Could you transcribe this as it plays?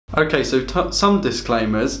Okay, so some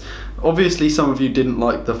disclaimers. Obviously some of you didn't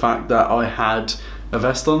like the fact that I had a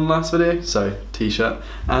vest on in the last video, so t-shirt.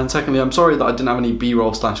 And secondly, I'm sorry that I didn't have any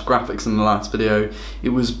b-roll / graphics in the last video. It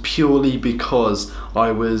was purely because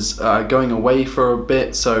I was going away for a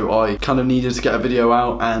bit, so I kind of needed to get a video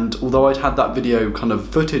out, and although I'd had that video kind of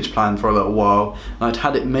footage planned for a little while, and I'd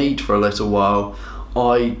had it made for a little while,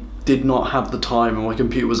 I did not have the time and my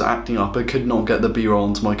computer was acting up. I could not get the b-roll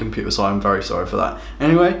onto my computer, so I'm very sorry for that.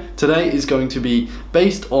 Anyway, today is going to be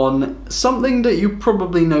based on something that you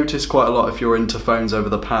probably noticed quite a lot if you're into phones over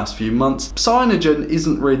the past few months. Cyanogen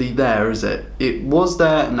isn't really there, is it? It was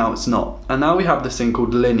there and now it's not. And now we have this thing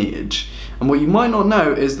called Lineage. And what you might not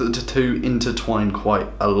know is that the two intertwine quite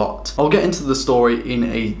a lot. I'll get into the story in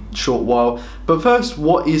a short while, but first,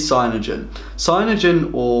 what is Cyanogen? Cyanogen,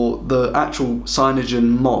 or the actual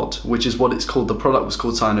CyanogenMod, which is what it's called, the product was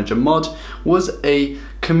called CyanogenMod, was a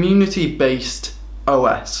community-based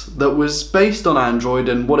OS that was based on Android,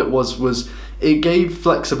 and what it was it gave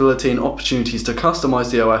flexibility and opportunities to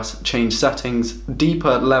customize the OS, change settings,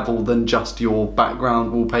 deeper level than just your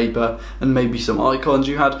background wallpaper and maybe some icons.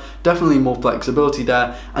 You had definitely more flexibility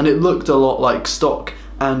there, and it looked a lot like stock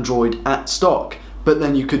Android at stock. But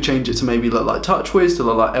then you could change it to maybe look like TouchWiz, to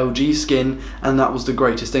look like LG skin, and that was the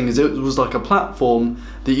greatest thing, is it was like a platform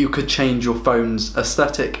that you could change your phone's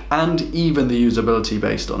aesthetic and even the usability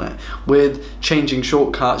based on it, with changing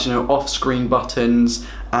shortcuts, you know, off-screen buttons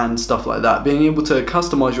and stuff like that. Being able to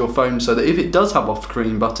customize your phone so that if it does have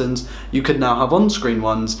off-screen buttons, you could now have on-screen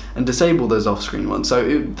ones and disable those off-screen ones.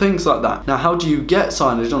 So things like that. Now, how do you get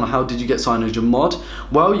Cyanogen, or how did you get CyanogenMod?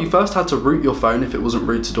 Well, you first had to root your phone if it wasn't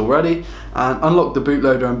rooted already, and unlock the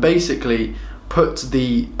bootloader and basically put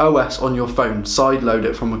the OS on your phone, sideload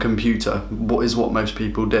it from a computer, what is what most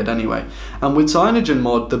people did anyway. And with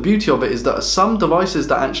CyanogenMod, the beauty of it is that some devices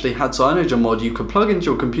that actually had CyanogenMod, you could plug into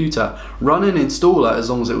your computer, run an installer, as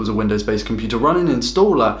long as it was a Windows-based computer, run an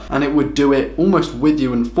installer, and it would do it almost with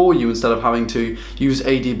you and for you, instead of having to use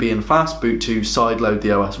ADB and Fastboot to sideload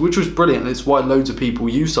the OS, which was brilliant. And it's why loads of people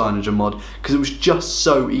use CyanogenMod, because it was just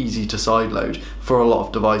so easy to sideload for a lot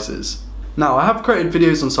of devices. Now, I have created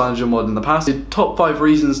videos on CyanogenMod in the past, the top 5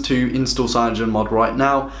 reasons to install CyanogenMod right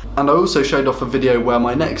now, and I also showed off a video where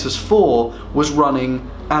my Nexus 4 was running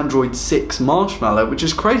Android 6 Marshmallow, which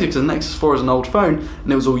is crazy because the Nexus 4 is an old phone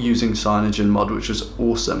and it was all using CyanogenMod, which was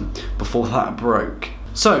awesome before that broke.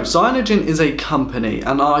 So, Cyanogen is a company,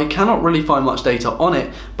 and I cannot really find much data on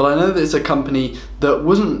it, but I know that it's a company that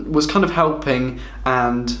was kind of helping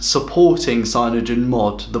and supporting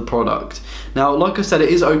CyanogenMod, the product. Now, like I said, it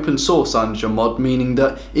is open source CyanogenMod, meaning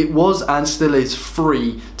that it was and still is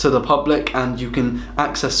free to the public, and you can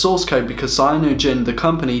access source code because Cyanogen, the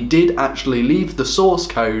company, did actually leave the source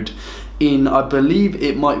code in, I believe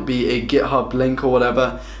it might be a GitHub link or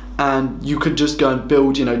whatever, and you could just go and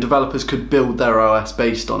build, you know, developers could build their OS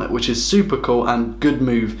based on it, which is super cool and good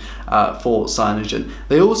move for Cyanogen.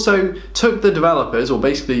 They also took the developers, or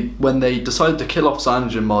basically when they decided to kill off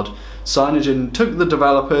CyanogenMod, Cyanogen took the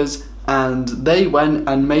developers and they went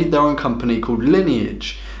and made their own company called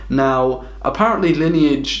Lineage. Now, apparently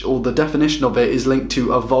Lineage, or the definition of it, is linked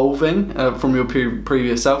to evolving from your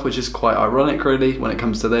previous self, which is quite ironic really when it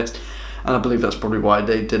comes to this, and I believe that's probably why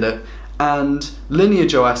they did it. And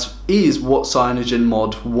LineageOS is what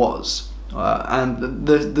CyanogenMod was. And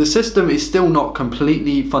the system is still not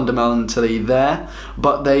completely fundamentally there,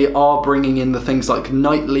 but they are bringing in the things like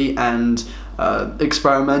nightly and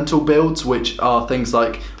experimental builds, which are things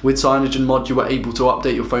like with CyanogenMod you were able to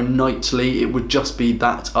update your phone nightly. It would just be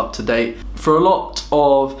that up to date. For a lot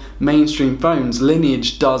of mainstream phones,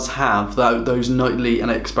 Lineage does have those nightly and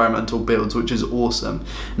experimental builds, which is awesome.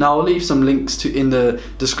 Now, I'll leave some links in the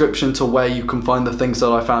description to where you can find the things that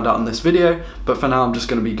I found out in this video, but for now I'm just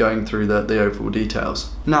going to be going through the overall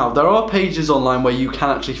details. Now, there are pages online where you can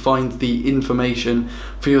actually find the information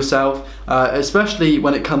for yourself, especially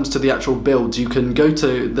when it comes to the actual builds. You can go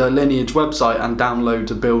to the Lineage website and download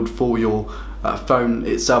a build for your phone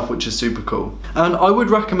itself, which is super cool. And I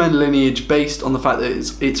would recommend Lineage based on the fact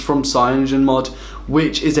that it's from CyanogenMod,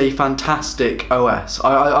 which is a fantastic OS.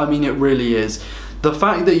 I mean, it really is. The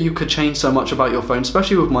fact that you could change so much about your phone,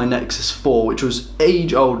 especially with my Nexus 4, which was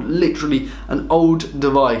age old, literally an old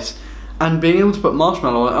device, and being able to put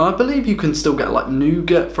Marshmallow on it, and I believe you can still get like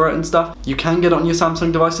Nougat for it and stuff. You can get it on your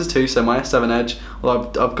Samsung devices too, so my S7 Edge,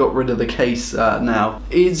 well, I've got rid of the case now.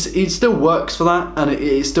 It still works for that, and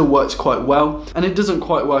it still works quite well, and it doesn't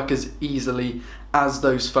quite work as easily as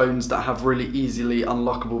those phones that have really easily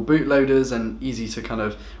unlockable bootloaders and easy to kind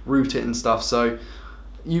of root it and stuff. So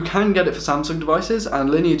you can get it for Samsung devices, and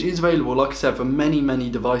Lineage is available, like I said, for many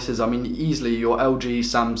devices. I mean, easily your LG,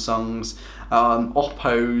 Samsungs,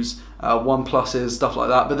 Oppos, OnePluses, stuff like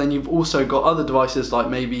that. But then you've also got other devices like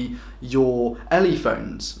maybe your LE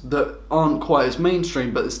phones that aren't quite as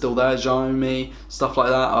mainstream, but it's still there, Xiaomi, stuff like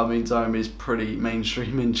that. I mean, Xiaomi is pretty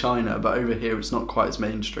mainstream in China, but over here it's not quite as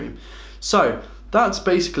mainstream. So that's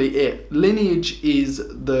basically it. LineageOS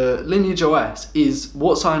is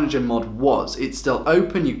what CyanogenMod was. It's still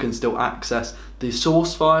open, you can still access the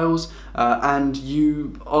source files, and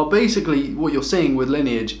you are basically, what you're seeing with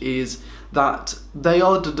Lineage is that they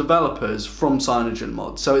are the developers from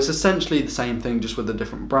CyanogenMod. So it's essentially the same thing, just with a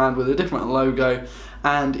different brand, with a different logo.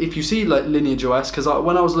 And if you see like LineageOS, because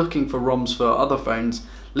when I was looking for ROMs for other phones,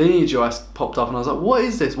 LineageOS popped up and I was like, what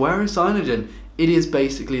is this? Where is Cyanogen? It is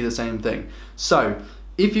basically the same thing. So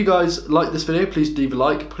if you guys like this video, please leave a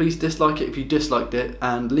like, please dislike it if you disliked it,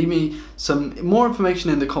 and leave me some more information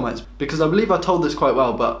in the comments, because I believe I told this quite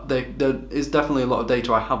well, but there is definitely a lot of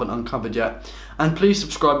data I haven't uncovered yet. And please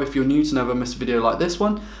subscribe if you're new to never miss a video like this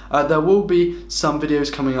one. There will be some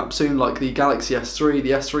videos coming up soon, like the Galaxy S3,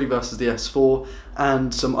 the S3 versus the S4,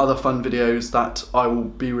 and some other fun videos that I will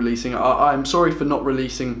be releasing. I'm sorry for not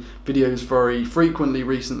releasing videos very frequently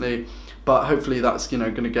recently, but hopefully that's, you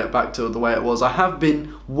know, going to get back to the way it was. I have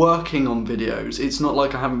been working on videos. It's not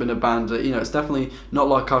like I haven't been abandoned. You know, it's definitely not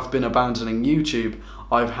like I've been abandoning YouTube.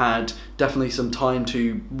 I've had definitely some time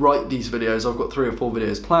to write these videos. I've got 3 or 4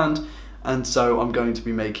 videos planned, and so I'm going to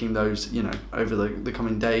be making those, you know, over the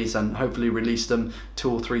coming days, and hopefully release them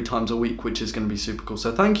 2 or 3 times a week, which is going to be super cool.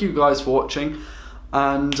 So thank you guys for watching,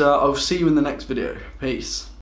 and I'll see you in the next video. Peace.